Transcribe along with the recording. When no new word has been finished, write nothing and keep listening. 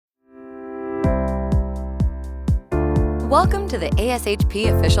Welcome to the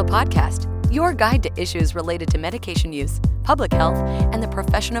ASHP Official Podcast, your guide to issues related to medication use, public health, and the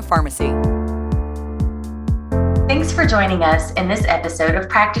profession of pharmacy. Thanks for joining us in this episode of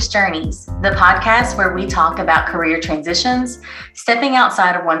Practice Journeys, the podcast where we talk about career transitions, stepping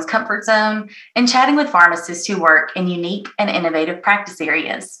outside of one's comfort zone, and chatting with pharmacists who work in unique and innovative practice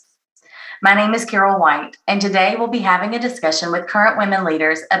areas. My name is Carol White, and today we'll be having a discussion with current women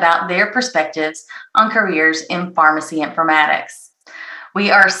leaders about their perspectives on careers in pharmacy informatics. We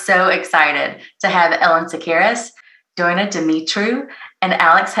are so excited to have Ellen Sakaris, Doina Dumitru, and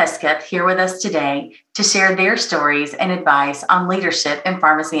Alex Hesketh here with us today to share their stories and advice on leadership in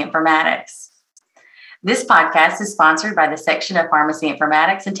pharmacy informatics. This podcast is sponsored by the Section of Pharmacy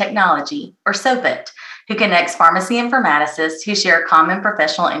Informatics and Technology, or SOPIT, who connects pharmacy informaticists who share common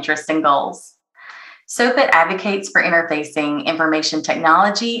professional interests and goals. SOPIT advocates for interfacing information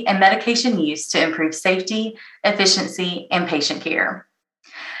technology and medication use to improve safety, efficiency, and patient care.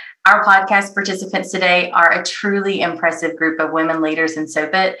 Our podcast participants today are a truly impressive group of women leaders in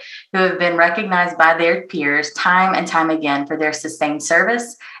SOPIT who have been recognized by their peers time and time again for their sustained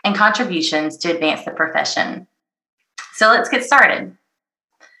service and contributions to advance the profession. So let's get started.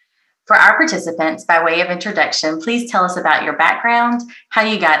 For our participants, by way of introduction, please tell us about your background, how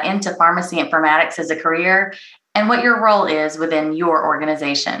you got into pharmacy informatics as a career, and what your role is within your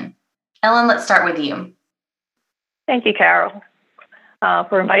organization. Ellen, let's start with you. Thank you, Carol,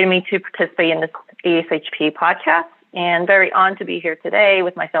 for inviting me to participate in this ASHP podcast, and very honored to be here today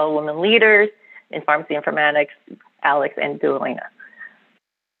with my fellow women leaders in pharmacy informatics, Alex and Doina.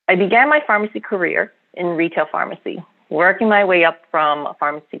 I began my pharmacy career in retail pharmacy, working my way up from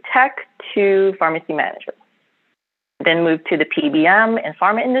pharmacy tech to pharmacy manager. Then moved to the PBM and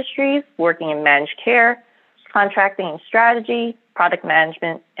pharma industries, working in managed care, contracting and strategy, product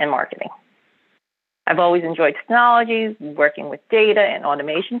management, and marketing. I've always enjoyed technologies, working with data and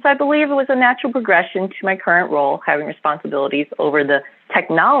automation, so I believe it was a natural progression to my current role, having responsibilities over the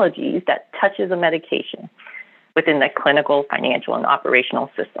technologies that touches a medication within the clinical, financial, and operational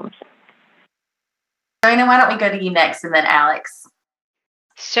systems. Doina, why don't we go to you next, and then Alex?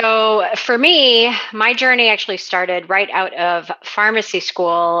 So for me, my journey actually started right out of pharmacy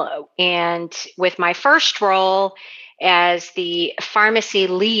school, and with my first role as the pharmacy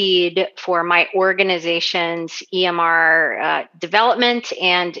lead for my organization's EMR development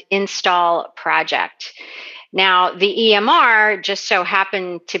and install project. Now, the EMR just so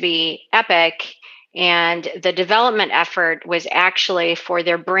happened to be Epic, and the development effort was actually for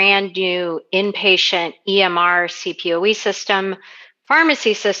their brand new inpatient EMR CPOE system,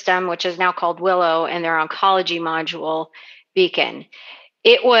 pharmacy system, which is now called Willow, and their oncology module, Beacon.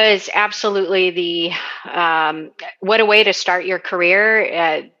 It was absolutely what a way to start your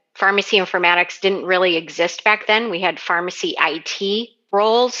career. Pharmacy informatics didn't really exist back then. We had pharmacy IT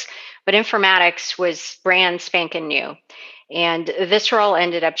roles, but informatics was brand spanking new. And this role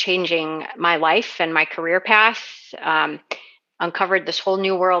ended up changing my life and my career path, uncovered this whole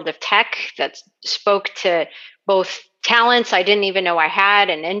new world of tech that spoke to both talents I didn't even know I had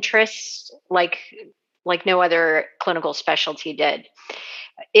and interests like no other clinical specialty did.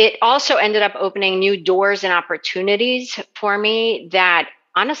 It also ended up opening new doors and opportunities for me that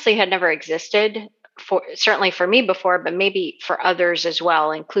honestly had never existed, certainly for me before, but maybe for others as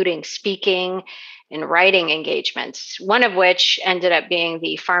well, including speaking and writing engagements, one of which ended up being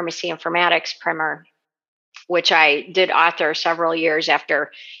the Pharmacy Informatics Primer, which I did author several years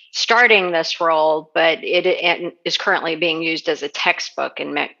after starting this role, but it is currently being used as a textbook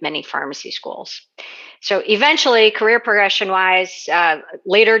in many pharmacy schools. So eventually, career progression-wise,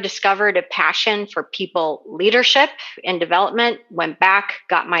 later discovered a passion for people leadership and development, went back,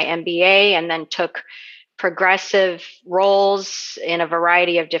 got my MBA, and then took progressive roles in a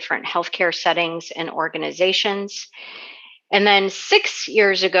variety of different healthcare settings and organizations. And then 6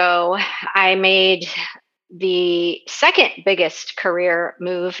 years ago, I made the second biggest career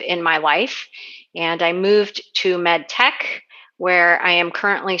move in my life, and I moved to MedTech, where I am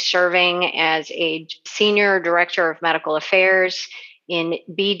currently serving as a Senior Director of Medical Affairs in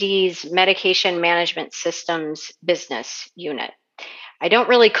BD's Medication Management Systems business unit. I don't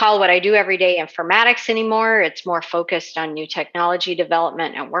really call what I do every day informatics anymore. It's more focused on new technology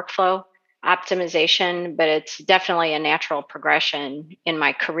development and workflow optimization, but it's definitely a natural progression in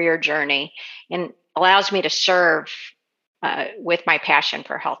my career journey and allows me to serve with my passion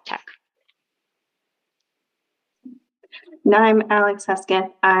for health tech. And I'm Alex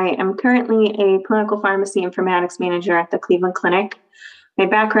Hesketh. I am currently a clinical pharmacy informatics manager at the Cleveland Clinic. My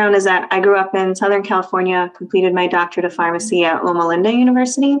background is that I grew up in Southern California, completed my doctorate of pharmacy at Loma Linda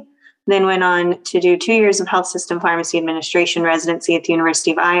University, then went on to do 2 years of health system pharmacy administration residency at the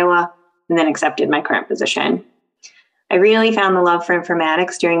University of Iowa, and then accepted my current position. I really found the love for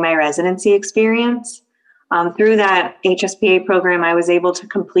informatics during my residency experience. Through that HSPA program, I was able to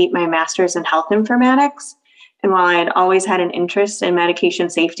complete my master's in health informatics. And while I had always had an interest in medication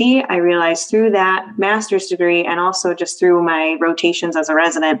safety, I realized through that master's degree and also just through my rotations as a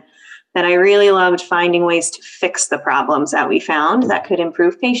resident that I really loved finding ways to fix the problems that we found that could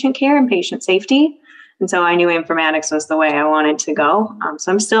improve patient care and patient safety. And so I knew informatics was the way I wanted to go.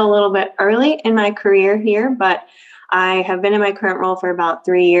 So I'm still a little bit early in my career here, but I have been in my current role for about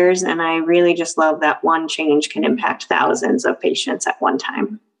 3 years, and I really just love that one change can impact thousands of patients at one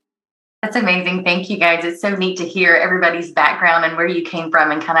time. That's amazing. Thank you, guys. It's so neat to hear everybody's background and where you came from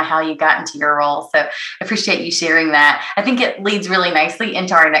and kind of how you got into your role. So I appreciate you sharing that. I think it leads really nicely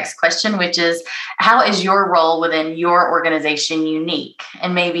into our next question, which is, how is your role within your organization unique?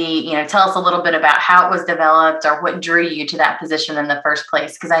 And maybe, tell us a little bit about how it was developed or what drew you to that position in the first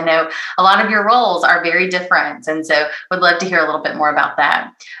place. Because I know a lot of your roles are very different. And so would love to hear a little bit more about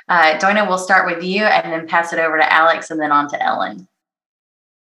that. Doina, we'll start with you and then pass it over to Alex and then on to Ellen.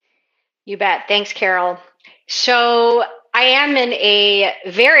 You bet. Thanks, Carol. So I am in a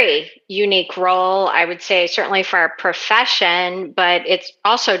very unique role, I would say, certainly for our profession, but it's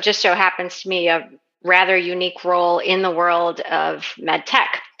also just so happens to me a rather unique role in the world of med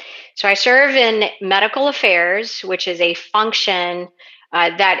tech. So I serve in medical affairs, which is a function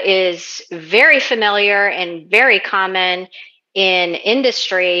that is very familiar and very common in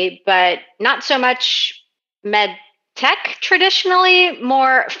industry, but not so much med tech traditionally,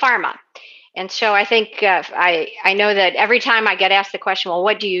 more pharma. And so I think I know that every time I get asked the question, well,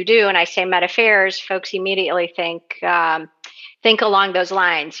 what do you do? And I say med affairs, folks immediately think along those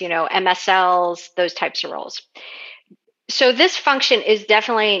lines, MSLs, those types of roles. So this function is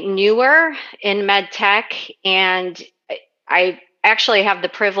definitely newer in med tech. And I actually have the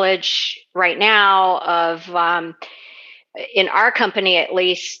privilege right now of in our company, at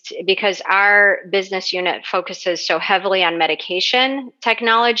least, because our business unit focuses so heavily on medication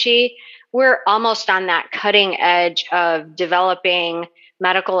technology, we're almost on that cutting edge of developing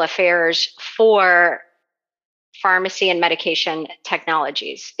medical affairs for pharmacy and medication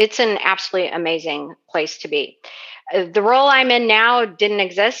technologies. It's an absolutely amazing place to be. The role I'm in now didn't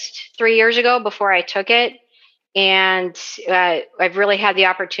exist 3 years ago before I took it. And I've really had the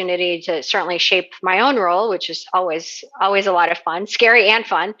opportunity to certainly shape my own role, which is always a lot of fun, scary and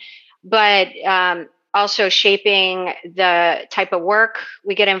fun, but also shaping the type of work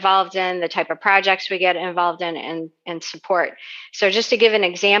we get involved in, the type of projects we get involved in and support. So just to give an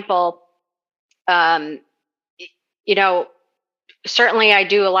example, certainly I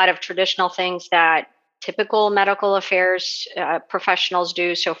do a lot of traditional things that typical medical affairs professionals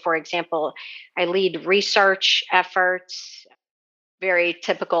do. So for example, I lead research efforts, very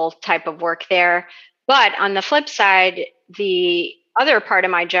typical type of work there. But on the flip side, the other part of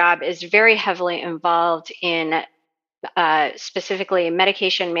my job is very heavily involved in specifically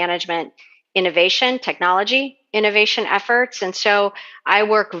medication management innovation, technology innovation efforts. And so I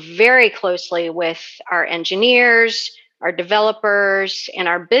work very closely with our engineers, our developers, and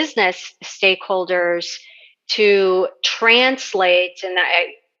our business stakeholders to translate, and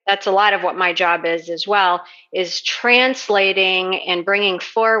that's a lot of what my job is as well, is translating and bringing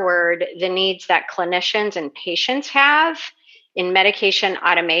forward the needs that clinicians and patients have in medication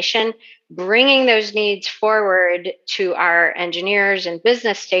automation, bringing those needs forward to our engineers and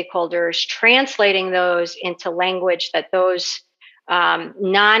business stakeholders, translating those into language that those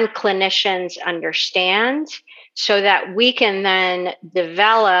non-clinicians understand, so that we can then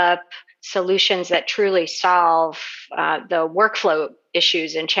develop solutions that truly solve the workflow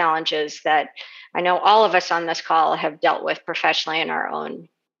issues and challenges that I know all of us on this call have dealt with professionally in our own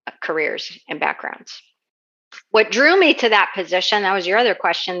careers and backgrounds. What drew me to that position, that was your other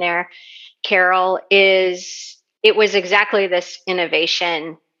question there, Carol, is it was exactly this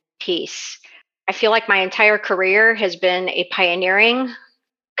innovation piece. I feel like my entire career has been a pioneering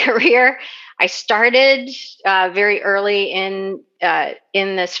career. I started very early in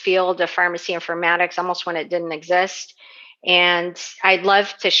this field of pharmacy informatics, almost when it didn't exist. And I'd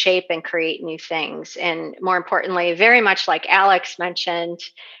love to shape and create new things. And more importantly, very much like Alex mentioned,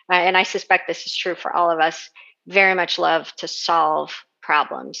 and I suspect this is true for all of us, very much love to solve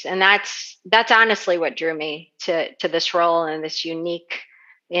problems. And that's honestly what drew me to this role and this unique,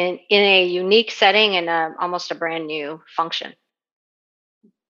 in a unique setting and almost a brand new function.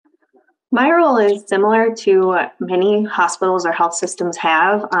 My role is similar to what many hospitals or health systems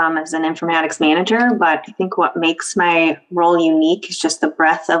have as an informatics manager, but I think what makes my role unique is just the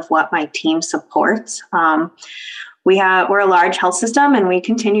breadth of what my team supports. We're a large health system and we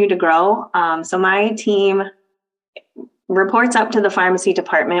continue to grow. So my team reports up to the pharmacy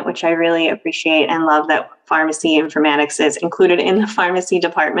department, which I really appreciate and love that pharmacy informatics is included in the pharmacy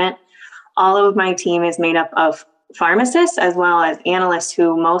department. All of my team is made up of pharmacists as well as analysts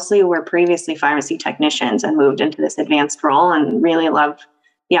who mostly were previously pharmacy technicians and moved into this advanced role, and really loved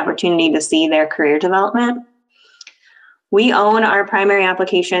the opportunity to see their career development. We own our primary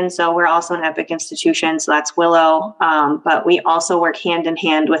application, so we're also an Epic institution, so that's Willow, but we also work hand in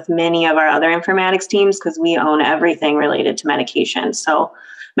hand with many of our other informatics teams because we own everything related to medication. So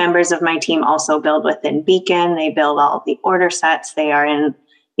members of my team also build within Beacon. They build all of the order sets. They are in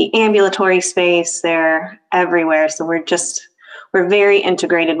the ambulatory space, they're everywhere. So we're very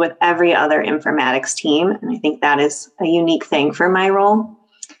integrated with every other informatics team. And I think that is a unique thing for my role.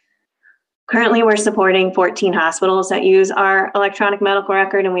 Currently, we're supporting 14 hospitals that use our electronic medical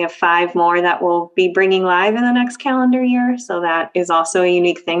record, and we have 5 more that we'll be bringing live in the next calendar year. So that is also a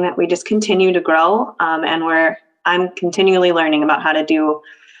unique thing that we just continue to grow. I'm continually learning about how to do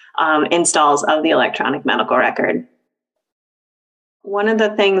installs of the electronic medical record. One of the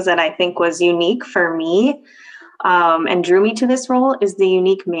things that I think was unique for me and drew me to this role is the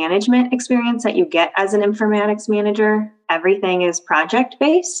unique management experience that you get as an informatics manager. Everything is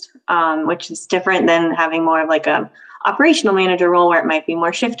project-based, which is different than having more of like a operational manager role where it might be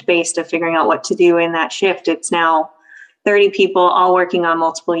more shift-based of figuring out what to do in that shift. It's now 30 people all working on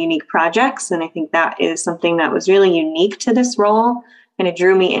multiple unique projects. And I think that is something that was really unique to this role. And it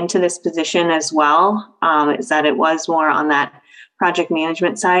drew me into this position as well, is that it was more on that project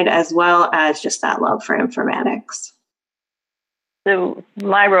management side, as well as just that love for informatics. So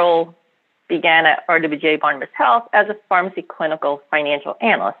my role began at RWJBarnabas Health as a pharmacy clinical financial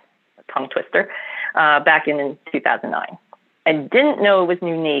analyst, a tongue twister, back in 2009. I didn't know it was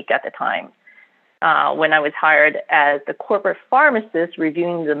unique at the time when I was hired as the corporate pharmacist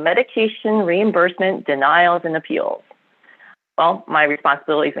reviewing the medication reimbursement denials and appeals. Well, my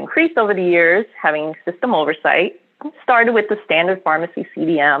responsibilities increased over the years, having system oversight. Started with the standard pharmacy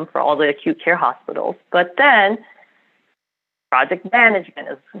CDM for all the acute care hospitals, but then project management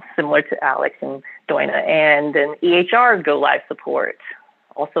is similar to Alex and Doina, and then EHR go live support.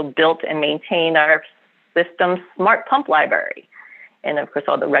 Also built and maintained our system's smart pump library, and of course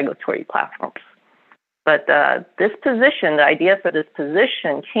all the regulatory platforms. But this position, the idea for this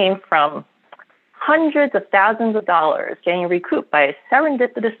position came from hundreds of thousands of dollars getting recouped by a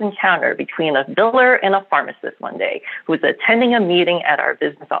serendipitous encounter between a biller and a pharmacist one day who was attending a meeting at our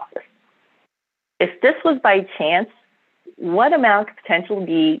business office. If this was by chance, what amount could potentially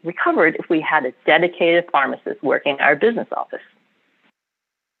be recovered if we had a dedicated pharmacist working our business office?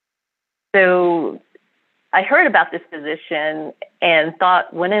 So I heard about this position and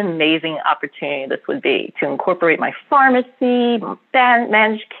thought what an amazing opportunity this would be to incorporate my pharmacy,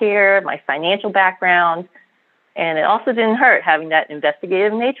 managed care, my financial background. And it also didn't hurt having that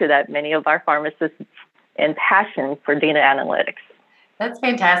investigative nature that many of our pharmacists and passion for data analytics. That's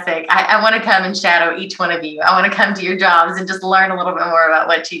fantastic. I want to come and shadow each one of you. I want to come to your jobs and just learn a little bit more about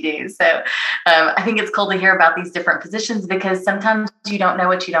what you do. So I think it's cool to hear about these different positions because sometimes you don't know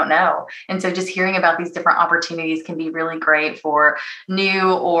what you don't know. And so just hearing about these different opportunities can be really great for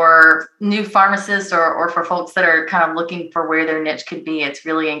new pharmacists or for folks that are kind of looking for where their niche could be. It's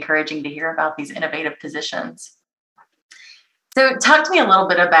really encouraging to hear about these innovative positions. So talk to me a little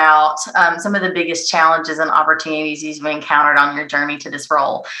bit about some of the biggest challenges and opportunities you've encountered on your journey to this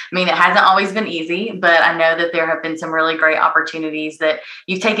role. I mean, it hasn't always been easy, but I know that there have been some really great opportunities that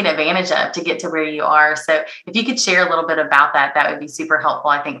you've taken advantage of to get to where you are. So if you could share a little bit about that, that would be super helpful,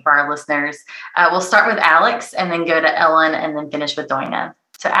 I think, for our listeners. We'll start with Alex and then go to Ellen and then finish with Doina.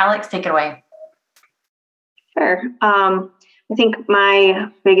 So Alex, take it away. Sure. I think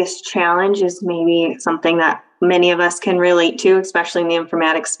my biggest challenge is maybe something that many of us can relate to, especially in the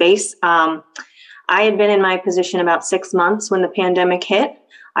informatics space. I had been in my position about 6 months when the pandemic hit.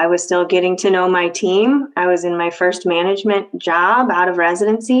 I was still getting to know my team. I was in my first management job out of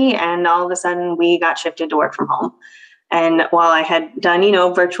residency, and all of a sudden we got shifted to work from home. And while I had done,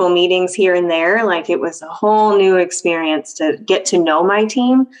 virtual meetings here and there, like it was a whole new experience to get to know my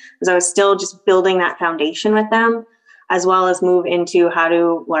team because I was still just building that foundation with them, as well as move into how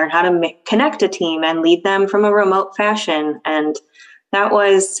to learn how to connect a team and lead them from a remote fashion. And that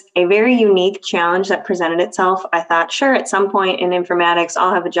was a very unique challenge that presented itself. I thought, sure, at some point in informatics,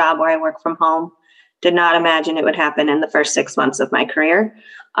 I'll have a job where I work from home. Did not imagine it would happen in the first 6 months of my career,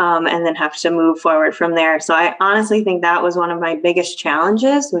 and then have to move forward from there. So I honestly think that was one of my biggest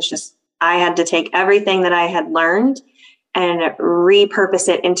challenges, was just I had to take everything that I had learned and repurpose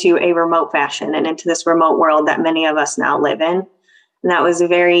it into a remote fashion and into this remote world that many of us now live in. And that was a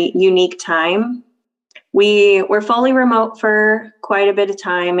very unique time. We were fully remote for quite a bit of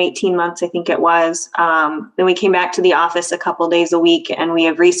time, 18 months, I think it was. Then we came back to the office a couple days a week, and we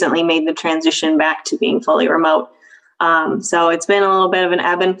have recently made the transition back to being fully remote. So it's been a little bit of an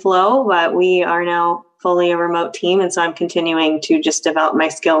ebb and flow, but we are now fully a remote team. And so I'm continuing to just develop my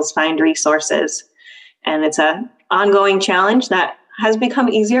skills, find resources. And it's an ongoing challenge that has become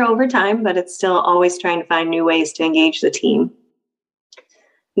easier over time, but it's still always trying to find new ways to engage the team.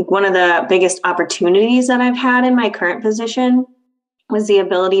 I think one of the biggest opportunities that I've had in my current position was the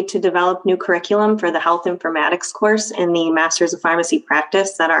ability to develop new curriculum for the health informatics course in the Masters of Pharmacy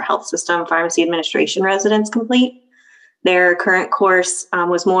Practice that our health system pharmacy administration residents complete. Their current course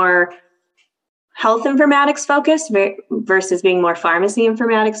was more health informatics focused versus being more pharmacy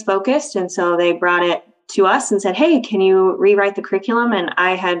informatics focused. And so they brought it to us and said, hey, can you rewrite the curriculum? And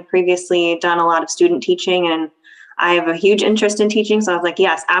I had previously done a lot of student teaching, and I have a huge interest in teaching. So I was like,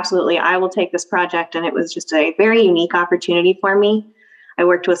 yes, absolutely, I will take this project. And it was just a very unique opportunity for me. I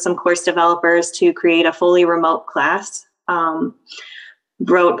worked with some course developers to create a fully remote class.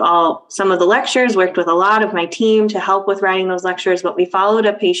 Wrote some of the lectures, worked with a lot of my team to help with writing those lectures, but we followed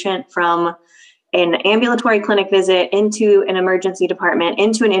a patient from an ambulatory clinic visit into an emergency department,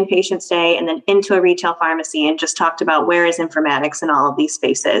 into an inpatient stay, and then into a retail pharmacy, and just talked about where is informatics in all of these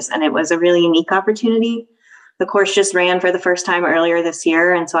spaces. And it was a really unique opportunity. The course just ran for the first time earlier this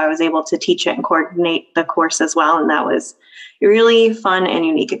year, and so I was able to teach it and coordinate the course as well, and that was a really fun and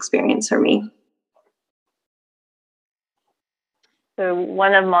unique experience for me. So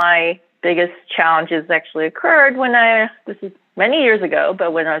one of my biggest challenges actually occurred this is many years ago,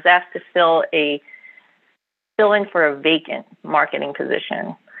 but when I was asked to fill in for a vacant marketing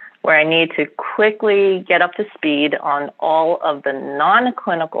position where I need to quickly get up to speed on all of the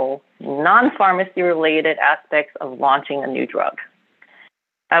non-clinical, non-pharmacy related aspects of launching a new drug.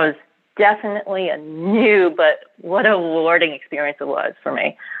 That was definitely a new, but what a rewarding experience it was for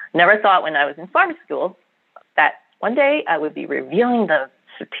me. Never thought when I was in pharmacy school that one day I would be revealing the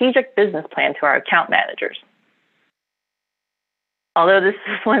strategic business plan to our account managers. Although this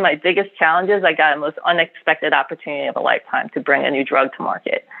is one of my biggest challenges, I got a most unexpected opportunity of a lifetime to bring a new drug to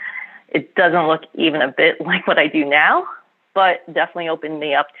market. It doesn't look even a bit like what I do now, but definitely opened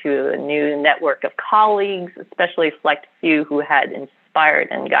me up to a new network of colleagues, especially a select few who had inspired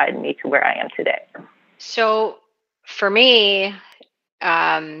and guided me to where I am today. So for me,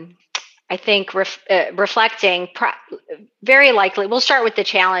 I think reflecting, very likely, we'll start with the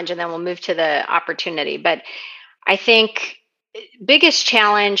challenge and then we'll move to the opportunity. But I think biggest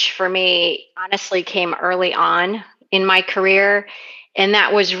challenge for me, honestly, came early on in my career. And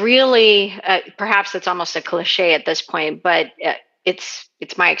that was really, perhaps it's almost a cliche at this point, but it's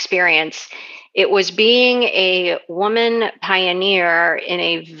my experience. It was being a woman pioneer in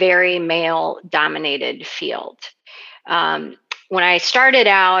a very male-dominated field. When I started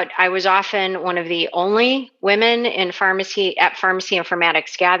out, I was often one of the only women at pharmacy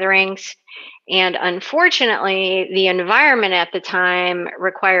informatics gatherings. And unfortunately, the environment at the time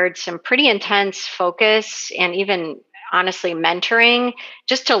required some pretty intense focus and even honestly mentoring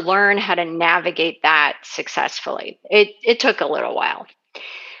just to learn how to navigate that successfully. It took a little while,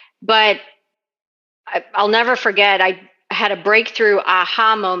 but I'll never forget, I had a breakthrough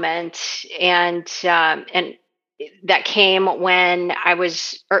aha moment, and that came when I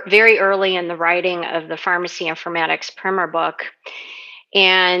was very early in the writing of the Pharmacy Informatics primer book.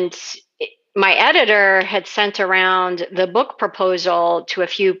 And my editor had sent around the book proposal to a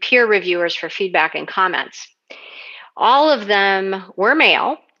few peer reviewers for feedback and comments. All of them were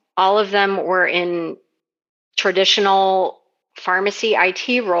male. All of them were in traditional pharmacy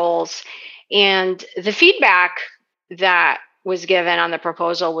IT roles. And the feedback that was given on the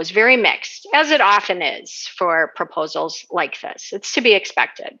proposal was very mixed, as it often is for proposals like this. It's to be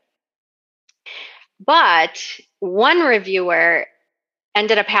expected. But one reviewer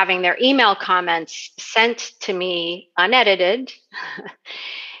ended up having their email comments sent to me unedited.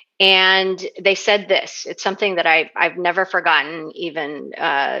 And they said this. It's something that I've never forgotten, even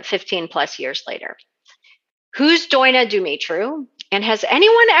 15 plus years later. Who's Doina Dumitru? And has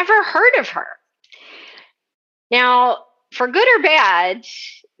anyone ever heard of her? Now, for good or bad,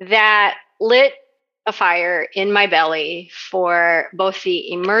 that lit a fire in my belly for both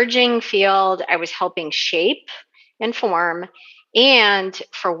the emerging field I was helping shape and form and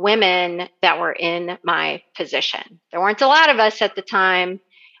for women that were in my position. There weren't a lot of us at the time,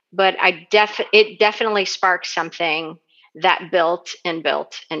 but it definitely sparked something that built and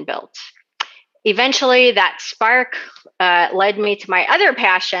built and built. Eventually, that spark led me to my other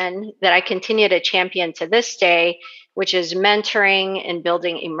passion that I continue to champion to this day, which is mentoring and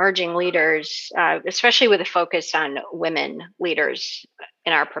building emerging leaders, especially with a focus on women leaders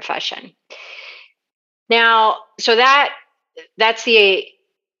in our profession. Now, so that's the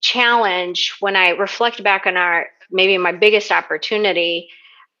challenge. When I reflect back on maybe my biggest opportunity,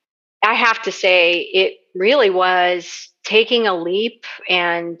 I have to say it really was taking a leap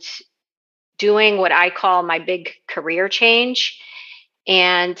and doing what I call my big career change.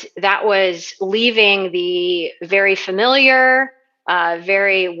 And that was leaving the very familiar,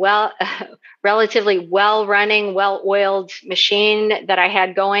 relatively well-running, well-oiled machine that I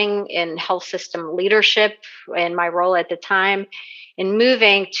had going in health system leadership in my role at the time, and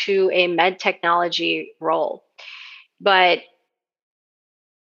moving to a med technology role. But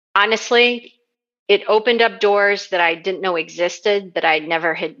honestly, it opened up doors that I didn't know existed, that I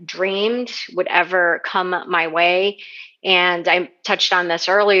never had dreamed would ever come my way. And I touched on this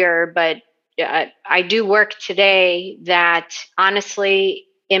earlier, but I do work today that honestly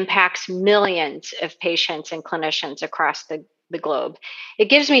impacts millions of patients and clinicians across the globe. It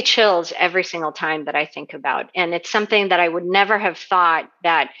gives me chills every single time that I think about. And it's something that I would never have thought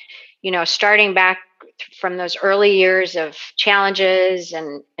that, starting back from those early years of challenges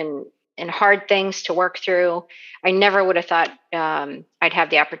and hard things to work through, I never would have thought I'd have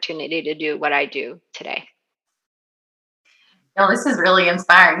the opportunity to do what I do today. No, this is really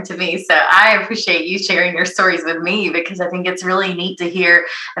inspiring to me. So I appreciate you sharing your stories with me, because I think it's really neat to hear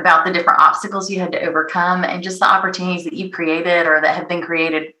about the different obstacles you had to overcome and just the opportunities that you've created or that have been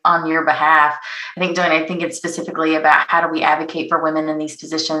created on your behalf. I think it's specifically about how do we advocate for women in these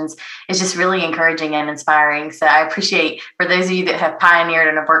positions is just really encouraging and inspiring. So I appreciate, for those of you that have pioneered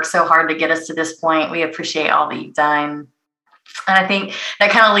and have worked so hard to get us to this point, we appreciate all that you've done. And I think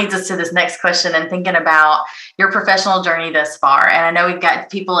that kind of leads us to this next question and thinking about your professional journey thus far. And I know we've got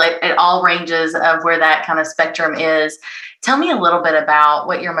people at all ranges of where that kind of spectrum is. Tell me a little bit about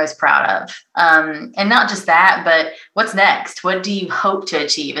what you're most proud of. And not just that, but what's next? What do you hope to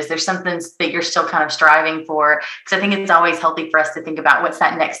achieve? Is there something that you're still kind of striving for? Because I think it's always healthy for us to think about what's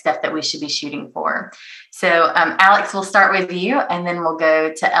that next step that we should be shooting for. So Alex, we'll start with you, and then we'll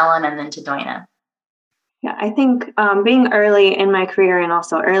go to Ellen and then to Doina. Yeah, I think being early in my career and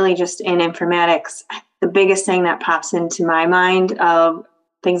also early just in informatics, the biggest thing that pops into my mind of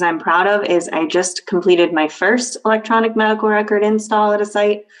things I'm proud of is I just completed my first electronic medical record install at a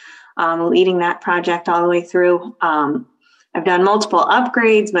site, leading that project all the way through. I've done multiple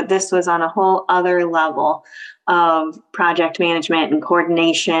upgrades, but this was on a whole other level of project management and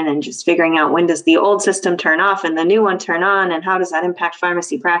coordination and just figuring out when does the old system turn off and the new one turn on and how does that impact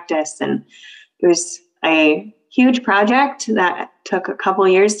pharmacy practice. And it was a huge project that took a couple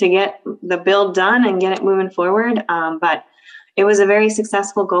years to get the build done and get it moving forward. But it was a very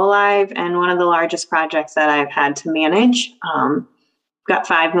successful go live and one of the largest projects that I've had to manage. Got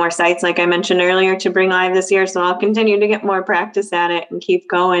 5 more sites, like I mentioned earlier, to bring live this year. So I'll continue to get more practice at it and keep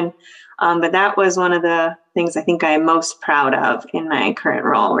going. But that was one of the things I think I'm most proud of in my current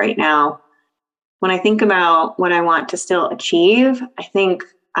role right now. When I think about what I want to still achieve, I think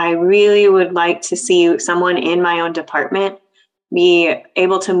I really would like to see someone in my own department be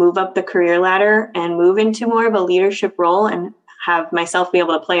able to move up the career ladder and move into more of a leadership role and have myself be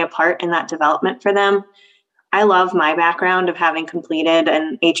able to play a part in that development for them. I love my background of having completed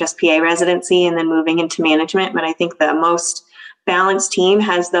an HSPA residency and then moving into management, but I think the most balanced team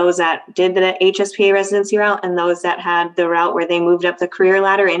has those that did the HSPA residency route and those that had the route where they moved up the career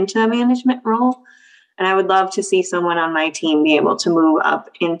ladder into a management role. And I would love to see someone on my team be able to move up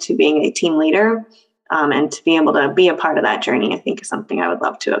into being a team leader and to be able to be a part of that journey, I think is something I would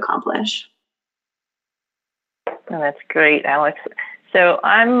love to accomplish. Oh, that's great, Alex. So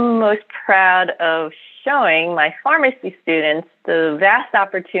I'm most proud of showing my pharmacy students the vast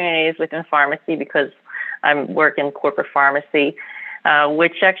opportunities within pharmacy because I work in corporate pharmacy,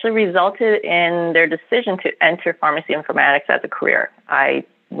 which actually resulted in their decision to enter pharmacy informatics as a career. I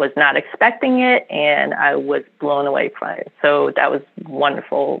was not expecting it, and I was blown away by it. So that was a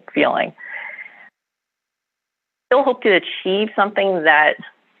wonderful feeling. Still hope to achieve something that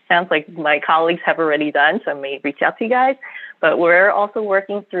sounds like my colleagues have already done, so I may reach out to you guys. But we're also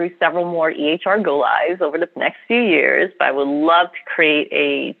working through several more EHR go-lives over the next few years, but I would love to create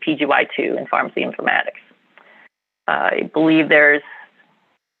a PGY2 in pharmacy informatics. I believe there's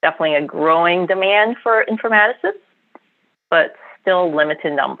definitely a growing demand for informaticists. but still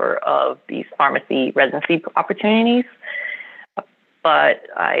limited number of these pharmacy residency opportunities. But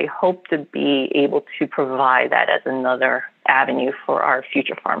I hope to be able to provide that as another avenue for our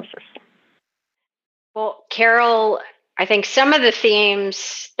future pharmacists. Well, Carol, I think some of the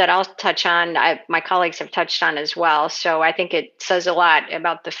themes that I'll touch on, my colleagues have touched on as well. So I think it says a lot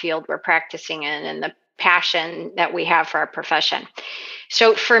about the field we're practicing in and the passion that we have for our profession.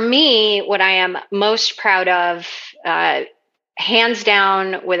 So for me, what I am most proud of, hands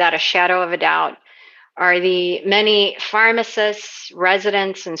down, without a shadow of a doubt, are the many pharmacists,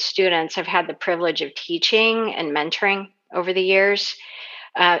 residents, and students I've had the privilege of teaching and mentoring over the years.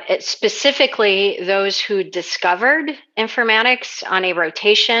 Specifically, those who discovered informatics on a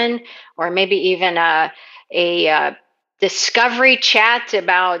rotation, or maybe even a discovery chat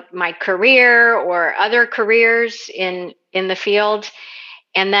about my career or other careers in the field.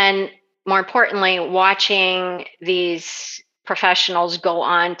 And then, more importantly, watching these professionals go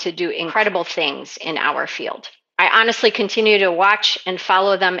on to do incredible things in our field. I honestly continue to watch and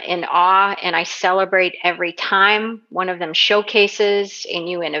follow them in awe, and I celebrate every time one of them showcases a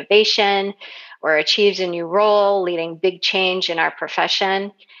new innovation or achieves a new role, leading big change in our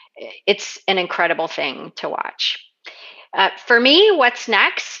profession. It's an incredible thing to watch. For me, what's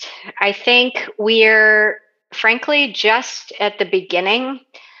next? I think we're frankly just at the beginning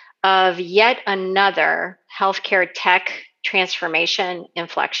of yet another healthcare tech transformation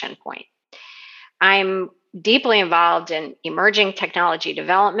inflection point. I'm deeply involved in emerging technology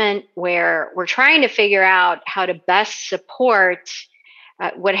development, where we're trying to figure out how to best support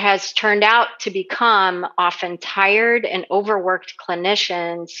what has turned out to become often tired and overworked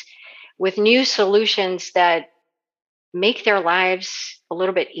clinicians with new solutions that make their lives a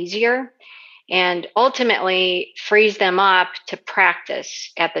little bit easier and ultimately frees them up to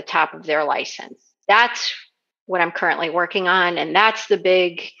practice at the top of their license. That's what I'm currently working on, and that's the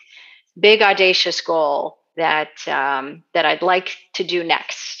big audacious goal that I'd like to do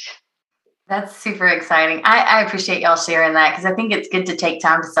next. That's super exciting. I appreciate y'all sharing that, because I think it's good to take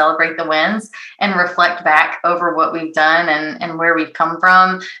time to celebrate the wins and reflect back over what we've done and where we've come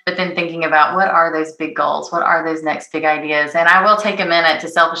from, but then thinking about what are those big goals? What are those next big ideas? And I will take a minute to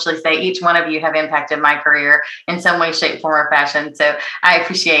selfishly say each one of you have impacted my career in some way, shape, form, or fashion. So I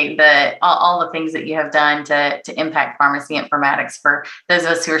appreciate all the things that you have done to impact pharmacy informatics for those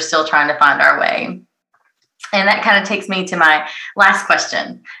of us who are still trying to find our way. And that kind of takes me to my last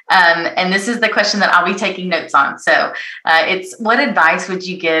question. And this is the question that I'll be taking notes on. So it's, what advice would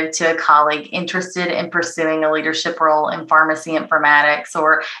you give to a colleague interested in pursuing a leadership role in pharmacy informatics,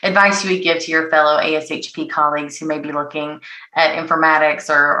 or advice you would give to your fellow ASHP colleagues who may be looking at informatics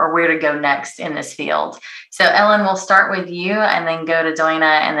or where to go next in this field? So Ellen, we'll start with you and then go to Doina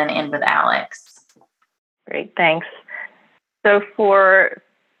and then end with Alex. Great, thanks. So for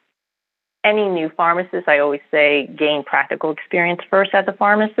any new pharmacist, I always say gain practical experience first as a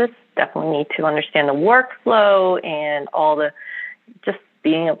pharmacist. Definitely need to understand the workflow and all the just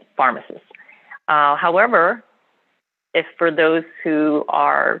being a pharmacist. However, if for those who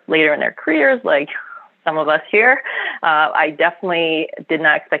are later in their careers, like some of us here, I definitely did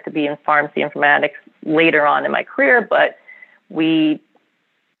not expect to be in pharmacy informatics later on in my career, but we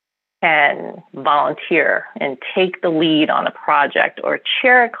can volunteer and take the lead on a project or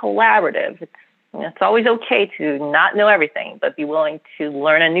chair a collaborative. It's always okay to not know everything, but be willing to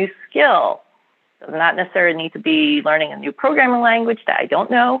learn a new skill. Does not necessarily need to be learning a new programming language that I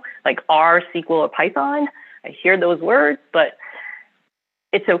don't know, like R, SQL, or Python. I hear those words, but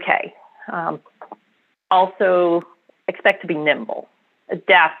it's okay. Also, expect to be nimble,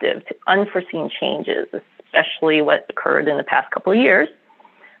 adaptive to unforeseen changes, especially what occurred in the past couple of years.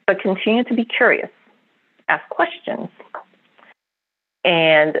 But continue to be curious, ask questions,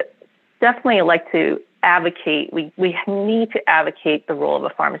 and definitely like to advocate. We need to advocate the role of a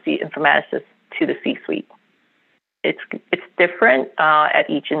pharmacy informaticist to the C-suite. It's different at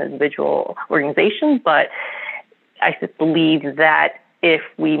each individual organization, but I just believe that if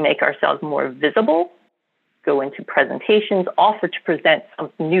we make ourselves more visible, go into presentations, offer to present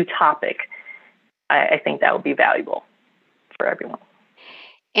some new topic, I think that would be valuable for everyone.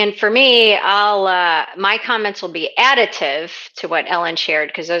 And for me, my comments will be additive to what Ellen shared,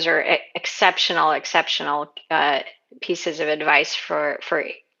 because those are exceptional pieces of advice for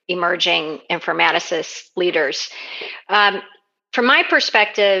emerging informaticist leaders. From my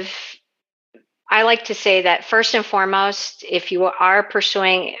perspective, I like to say that first and foremost, if you are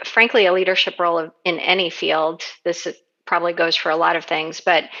pursuing, frankly, a leadership role in any field, this probably goes for a lot of things,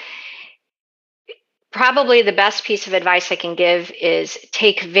 but probably the best piece of advice I can give is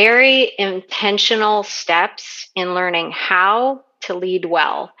take very intentional steps in learning how to lead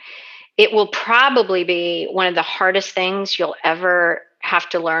well. It will probably be one of the hardest things you'll ever have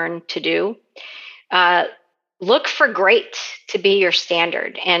to learn to do. Look for great to be your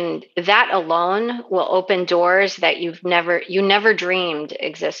standard, and that alone will open doors that you never dreamed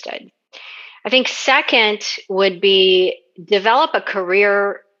existed. I think second would be develop a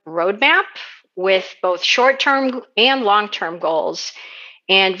career roadmap with both short-term and long-term goals.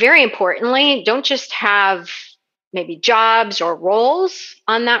 And very importantly, don't just have maybe jobs or roles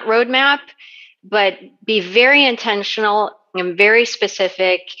on that roadmap, but be very intentional and very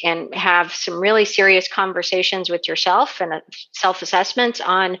specific and have some really serious conversations with yourself and self-assessments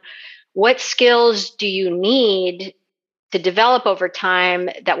on what skills do you need to develop over time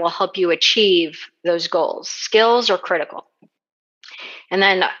that will help you achieve those goals. Skills are critical. And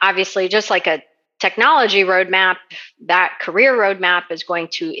then obviously, just like a technology roadmap, that career roadmap is going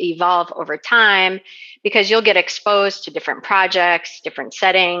to evolve over time because you'll get exposed to different projects, different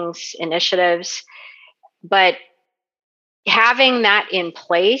settings, initiatives. But having that in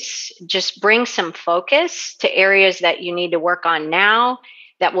place just brings some focus to areas that you need to work on now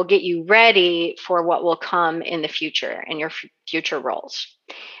that will get you ready for what will come in the future in your future roles.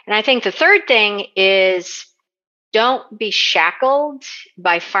 And I think the third thing is don't be shackled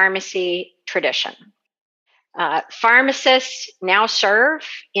by pharmacy tradition. Pharmacists now serve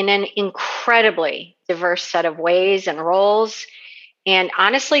in an incredibly diverse set of ways and roles, and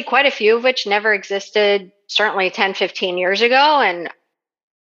honestly, quite a few of which never existed certainly 10, 15 years ago.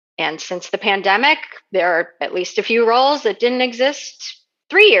 And since the pandemic, there are at least a few roles that didn't exist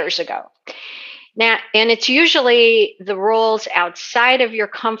 3 years ago. Now, and it's usually the roles outside of your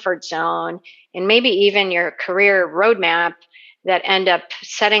comfort zone and maybe even your career roadmap that end up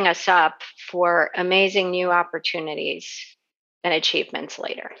setting us up for amazing new opportunities and achievements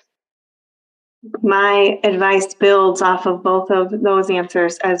later. My advice builds off of both of those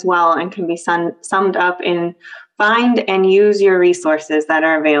answers as well and can be summed up in find and use your resources that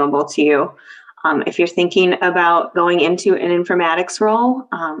are available to you. If you're thinking about going into an informatics role,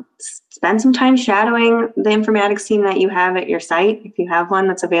 spend some time shadowing the informatics team that you have at your site. If you have one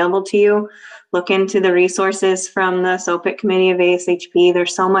that's available to you, look into the resources from the SOPIC committee of ASHP.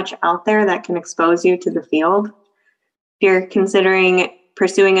 There's so much out there that can expose you to the field. If you're considering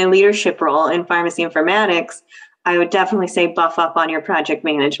pursuing a leadership role in pharmacy informatics, I would definitely say buff up on your project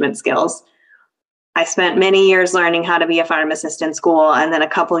management skills. I spent many years learning how to be a pharmacist in school and then a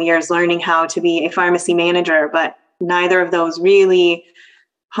couple of years learning how to be a pharmacy manager, but neither of those really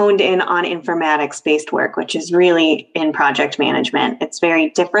honed in on informatics-based work, which is really in project management. It's very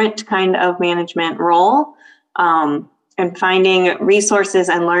different kind of management role, and finding resources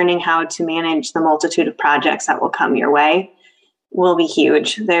and learning how to manage the multitude of projects that will come your way will be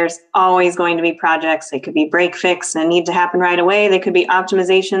huge. There's always going to be projects. They could be break fix and need to happen right away. They could be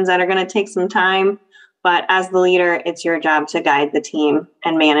optimizations that are going to take some time. But as the leader, it's your job to guide the team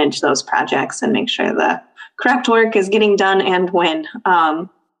and manage those projects and make sure the correct work is getting done and when.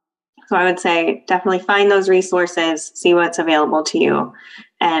 So I would say definitely find those resources, see what's available to you,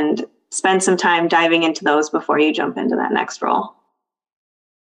 and spend some time diving into those before you jump into that next role.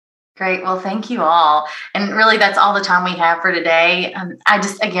 Great. Well, thank you all. And really, that's all the time we have for today. I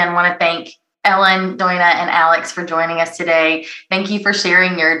just, again, want to thank Ellen, Doina, and Alex for joining us today. Thank you for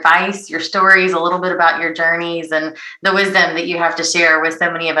sharing your advice, your stories, a little bit about your journeys, and the wisdom that you have to share with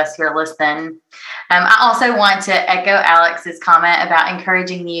so many of us here listening. I also want to echo Alex's comment about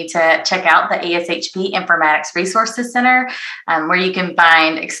encouraging you to check out the ASHP Informatics Resources Center, where you can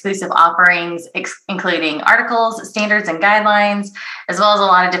find exclusive offerings, including articles, standards, and guidelines, as well as a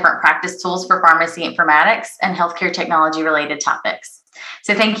lot of different practice tools for pharmacy informatics and healthcare technology-related topics.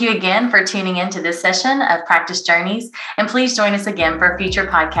 So thank you again for tuning in to this session of Practice Journeys, and please join us again for future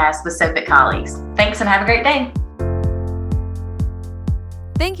podcasts with SOPIC colleagues. Thanks and have a great day.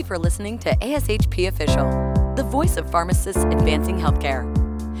 Thank you for listening to ASHP Official, the voice of pharmacists advancing healthcare.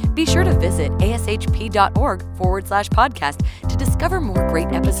 Be sure to visit ashp.org/podcast to discover more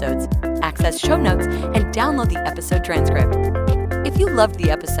great episodes, access show notes, and download the episode transcript. If you loved the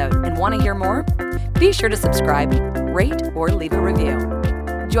episode and want to hear more, be sure to subscribe, rate, or leave a review.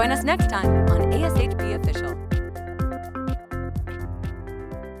 Join us next time.